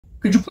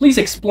Could you please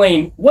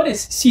explain what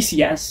is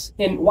CCS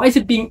and why is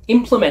it being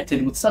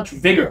implemented with such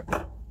vigor?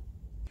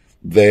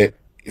 The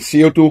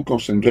CO2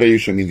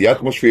 concentration in the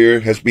atmosphere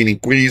has been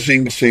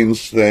increasing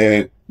since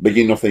the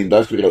beginning of the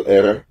industrial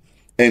era,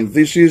 and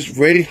this is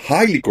very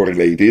highly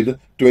correlated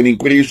to an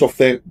increase of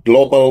the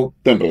global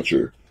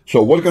temperature.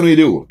 So what can we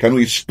do? Can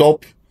we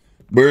stop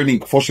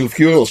burning fossil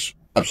fuels?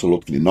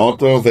 Absolutely not.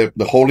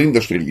 The whole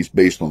industry is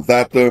based on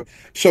that.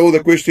 So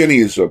the question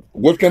is,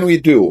 what can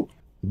we do?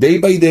 Day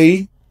by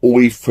day,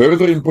 we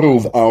further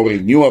improve our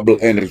renewable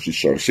energy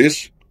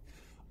sources.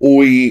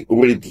 We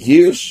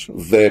reduce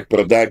the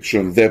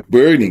production, the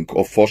burning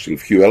of fossil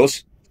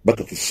fuels, but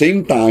at the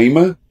same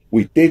time,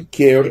 we take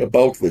care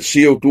about the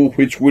CO2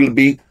 which will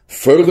be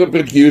further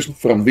produced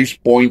from this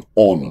point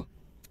on.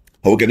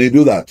 How can we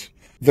do that?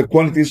 The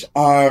quantities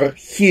are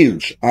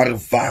huge, are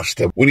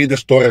vast. We need a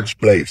storage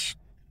place.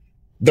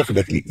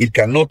 Definitely, it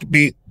cannot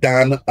be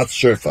done at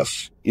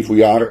surface. If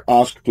we are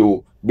asked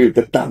to build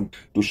a tank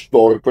to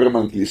store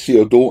permanently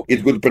CO2,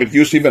 it would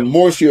produce even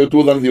more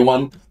CO2 than the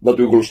one that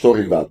we will store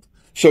in that.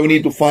 So we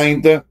need to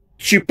find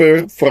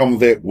cheaper from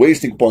the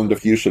wasting point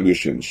of view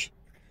solutions.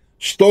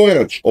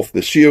 Storage of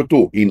the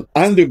CO2 in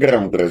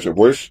underground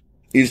reservoirs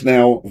is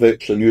now the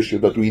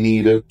solution that we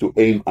need to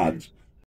aim at.